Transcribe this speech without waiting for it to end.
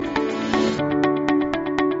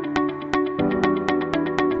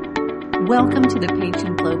Welcome to the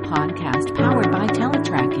Patient Flow podcast powered by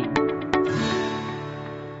Teletracking.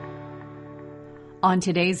 On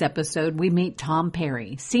today's episode, we meet Tom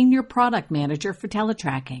Perry, Senior Product Manager for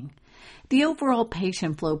Teletracking. The overall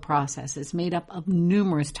patient flow process is made up of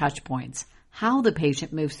numerous touch points. How the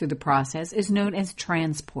patient moves through the process is known as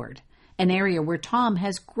transport, an area where Tom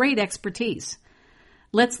has great expertise.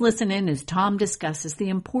 Let's listen in as Tom discusses the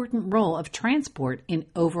important role of transport in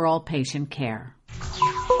overall patient care.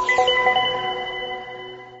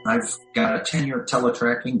 I've got a tenure at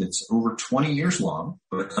Teletracking that's over 20 years long,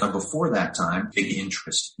 but before that time, big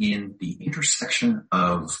interest in the intersection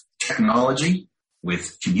of technology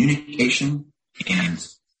with communication and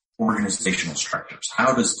organizational structures.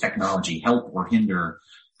 How does technology help or hinder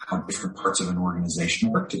how different parts of an organization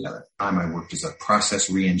work together? I worked as a process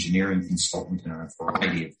re-engineering consultant in a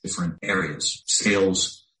variety of different areas: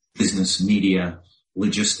 sales, business, media,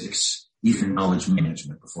 logistics, even knowledge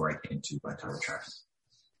management before I came to Teletracking.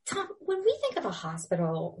 Tom, when we think of a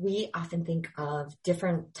hospital, we often think of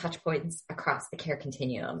different touch points across the care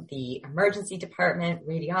continuum: the emergency department,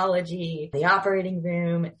 radiology, the operating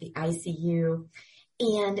room, the ICU.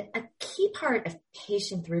 And a key part of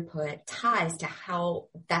patient throughput ties to how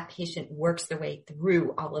that patient works their way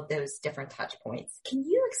through all of those different touch points. Can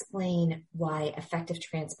you explain why effective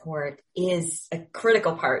transport is a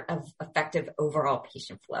critical part of effective overall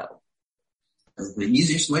patient flow? The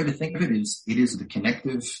easiest way to think of it is the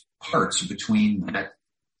connective parts between that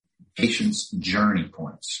patient's journey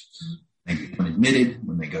points. They become admitted,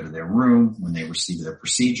 when they go to their room, when they receive their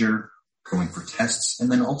procedure, going for tests,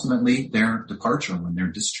 and then ultimately their departure when they're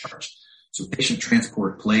discharged. So patient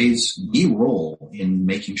transport plays the role in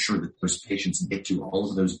making sure that those patients get to all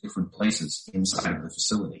of those different places inside of the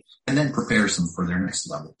facility, and then prepares them for their next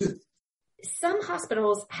level too. Some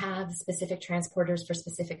hospitals have specific transporters for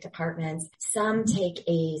specific departments. Some take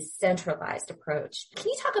a centralized approach. Can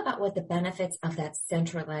you talk about what the benefits of that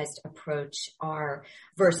centralized approach are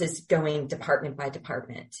versus going department by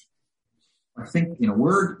department? I think, in a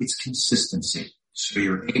word, it's consistency. So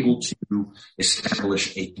you're able to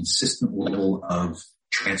establish a consistent level of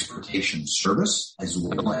transportation service as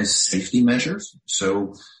well as safety measures.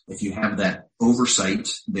 So if you have that oversight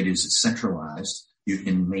that is centralized, you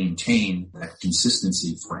can maintain that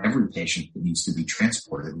consistency for every patient that needs to be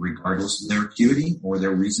transported, regardless of their acuity or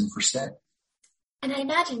their reason for stay. And I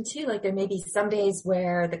imagine too, like there may be some days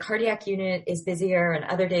where the cardiac unit is busier and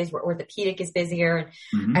other days where orthopedic is busier.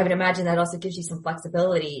 And I would imagine that also gives you some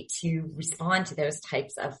flexibility to respond to those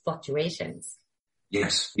types of fluctuations.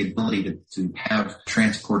 Yes, the ability to have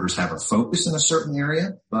transporters have a focus in a certain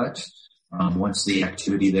area, but once the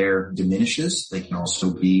activity there diminishes, they can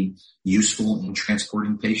also be useful in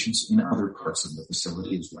transporting patients in other parts of the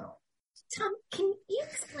facility as well. Tom, can you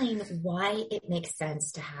explain why it makes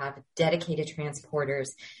sense to have dedicated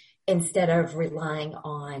transporters instead of relying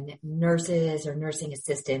on nurses or nursing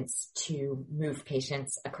assistants to move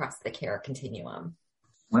patients across the care continuum?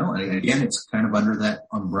 Well, again, it's kind of under that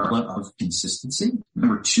umbrella of consistency.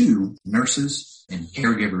 Number two, nurses and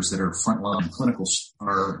caregivers that are frontline clinicals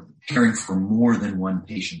are caring for more than one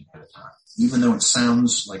patient at a time. Even though it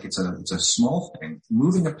sounds like it's a small thing,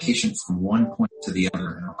 moving a patient from one point to the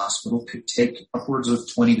other in a hospital could take upwards of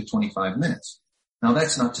 20 to 25 minutes. Now,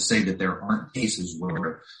 that's not to say that there aren't cases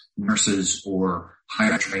where nurses or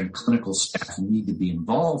higher trained clinical staff need to be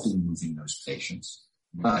involved in moving those patients,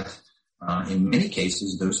 but in many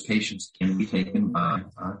cases, those patients can be taken by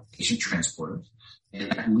patient transporters,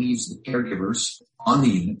 and that leaves the caregivers on the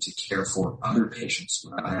unit to care for other patients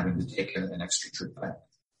without having to take an extra trip back.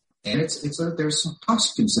 And there's some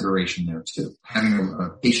cost consideration there too. Having a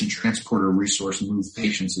patient transporter resource move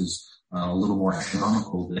patients is a little more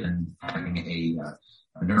economical than having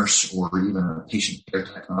a nurse or even a patient care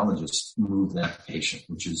technologist move that patient,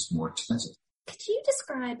 which is more expensive. Could you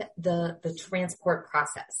describe the transport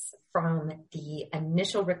process from the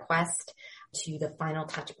initial request to the final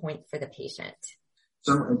touch point for the patient?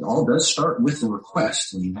 So it all does start with the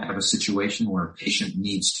request. When you have a situation where a patient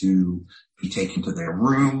needs to be taken to their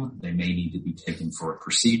room, they may need to be taken for a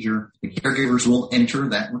procedure, the caregivers will enter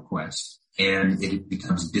that request and it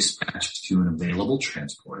becomes dispatched to an available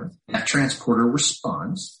transporter. That transporter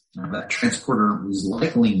responds. Now, that transporter is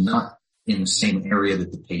likely not in the same area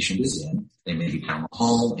that the patient is in. They may be down the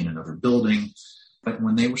hall in another building, but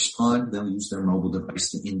when they respond, they'll use their mobile device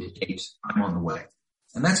to indicate, I'm on the way.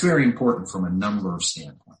 And that's very important from a number of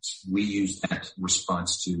standpoints. We use that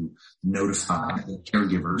response to notify the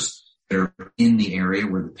caregivers that are in the area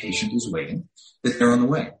where the patient is waiting that they're on the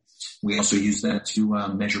way. We also use that to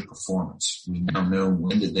measure performance. We now know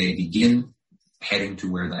when did they begin heading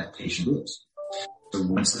to where that patient is. So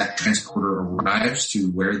once that transporter arrives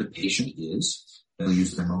to where the patient is, they'll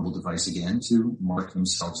use their mobile device again to mark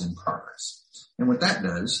themselves in progress. And what that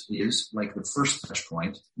does is, like the first touch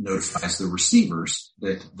point, notifies the receivers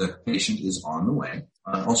that the patient is on the way.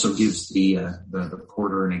 Also gives the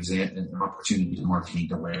porter an opportunity to mark any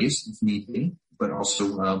delays if need be, but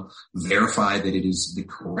also verify that it is the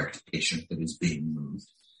correct patient that is being moved.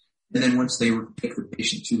 And then once they take the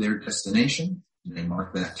patient to their destination, they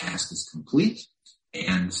mark that task as complete,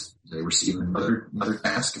 and they receive another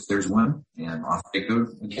task if there's one, and off they go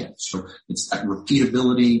again. So it's that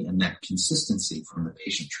repeatability and that consistency from the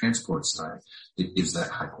patient transport side that gives that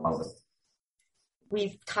high quality.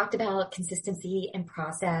 We've talked about consistency and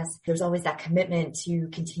process. There's always that commitment to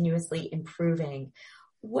continuously improving.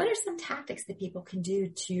 What are some tactics that people can do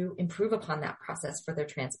to improve upon that process for their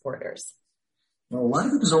transporters? Well, a lot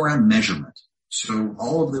of it is around measurement. So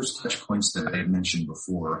all of those touch points that I had mentioned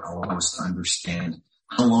before allow us to understand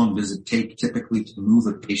how long does it take typically to move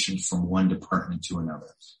a patient from one department to another.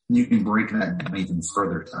 And you can break that down even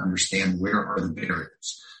further to understand where are the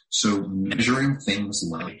barriers. So measuring things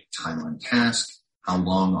like time on task, how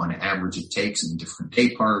long on average it takes in different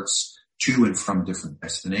day parts, to and from different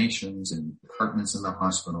destinations and departments in the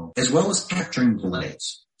hospital, as well as capturing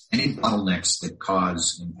delays, any bottlenecks that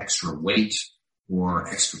cause an extra wait or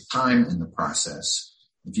extra time in the process.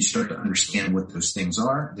 If you start to understand what those things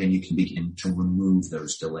are, then you can begin to remove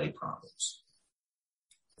those delay problems.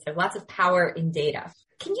 So lots of power in data.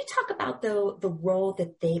 Can you talk about the role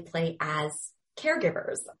that they play as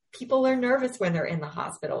caregivers? People are nervous when they're in the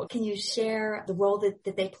hospital. Can you share the role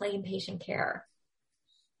that they play in patient care?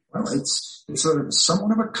 Well, it's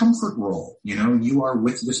somewhat of a comfort role. You know, you are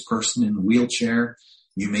with this person in the wheelchair.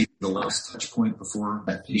 You may be the last touch point before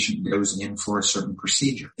that patient goes in for a certain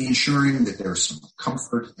procedure, ensuring that there's some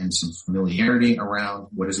comfort and some familiarity around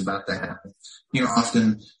what is about to happen. You're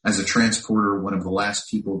often, as a transporter, one of the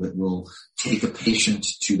last people that will take a patient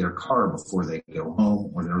to their car before they go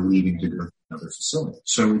home or they're leaving to go to another facility.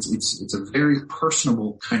 So it's a very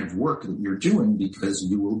personable kind of work that you're doing because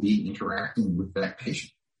you will be interacting with that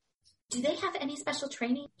patient. Do they have any special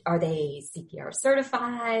training? Are they CPR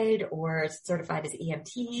certified or certified as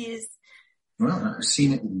EMTs? Well, I've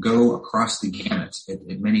seen it go across the gamut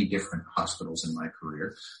at many different hospitals in my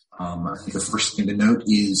career. I think the first thing to note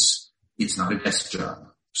is it's not a desk job.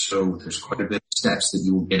 So there's quite a bit of steps that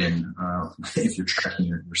you will get in if you're tracking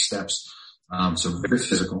your steps. So very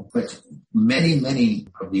physical. But many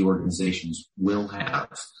of the organizations will have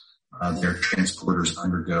their transporters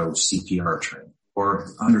undergo CPR training, or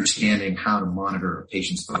understanding how to monitor a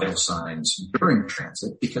patient's vital signs during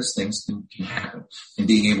transit, because things can happen, and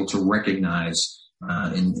being able to recognize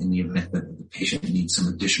in the event that the patient needs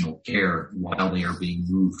some additional care while they are being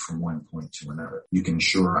moved from one point to another. You can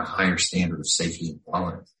ensure a higher standard of safety and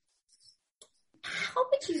quality. How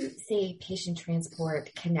would you say patient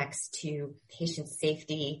transport connects to patient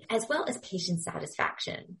safety as well as patient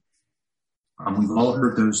satisfaction? We've all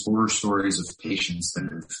heard those horror stories of patients that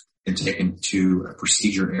have been taken to a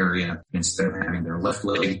procedure area. Instead of having their left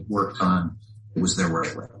leg worked on, it was their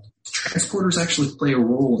right leg. Transporters actually play a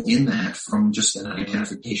role in that from just an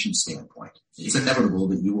identification standpoint. It's inevitable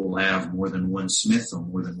that you will have more than one Smith or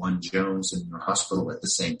more than one Jones in your hospital at the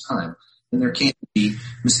same time. And there can be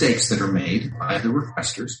mistakes that are made by the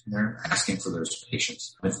requesters, and they're asking for those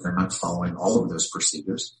patients. If they're not following all of those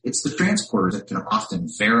procedures, it's the transporters that can often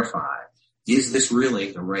verify, is this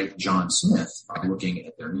really the right John Smith, by looking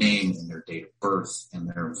at their name and their date of birth and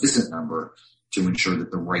their visit number to ensure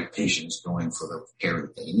that the right patient is going for the care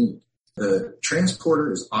that they need. The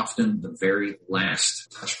transporter is often the very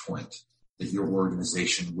last touch point that your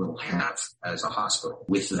organization will have as a hospital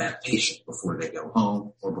with that patient before they go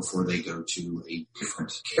home or before they go to a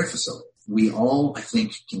different care facility. We all, I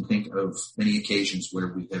think, can think of many occasions where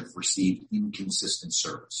we have received inconsistent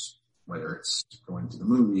service, whether it's going to the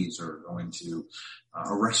movies or going to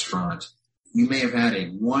a restaurant. You may have had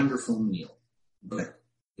a wonderful meal, but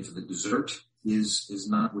if the dessert is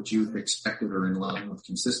not what you had expected or in line with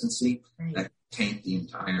consistency, right, that can taint the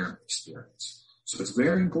entire experience. So it's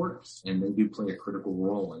very important, and they do play a critical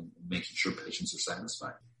role in making sure patients are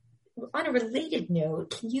satisfied. On a related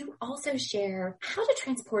note, can you also share how do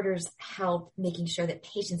transporters help making sure that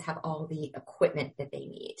patients have all the equipment that they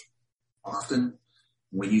need? Often,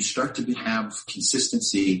 when you start to have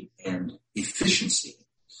consistency and efficiency,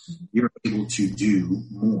 you're able to do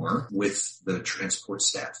more with the transport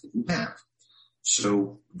staff that you have.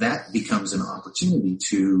 So that becomes an opportunity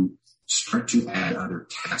to start to add other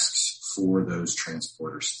tasks for those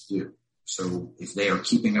transporters to do. So if they are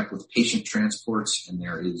keeping up with patient transports and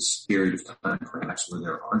there is a period of time perhaps where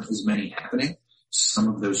there aren't as many happening, some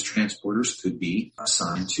of those transporters could be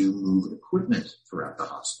assigned to move equipment throughout the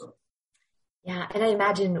hospital. Yeah, and I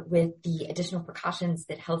imagine with the additional precautions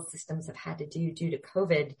that health systems have had to do due to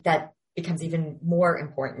COVID, that becomes even more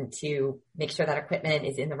important to make sure that equipment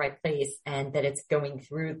is in the right place and that it's going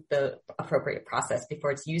through the appropriate process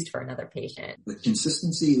before it's used for another patient. The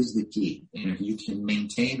consistency is the key. And if you can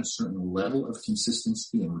maintain a certain level of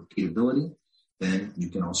consistency and repeatability, then you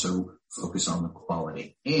can also focus on the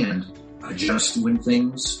quality and adjust when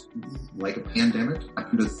things like a pandemic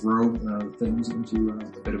happen to throw things into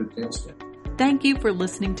a bit of a tailspin. Thank you for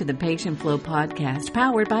listening to the Patient Flow podcast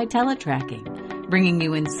powered by Teletracking, bringing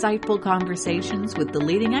you insightful conversations with the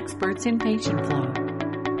leading experts in patient flow.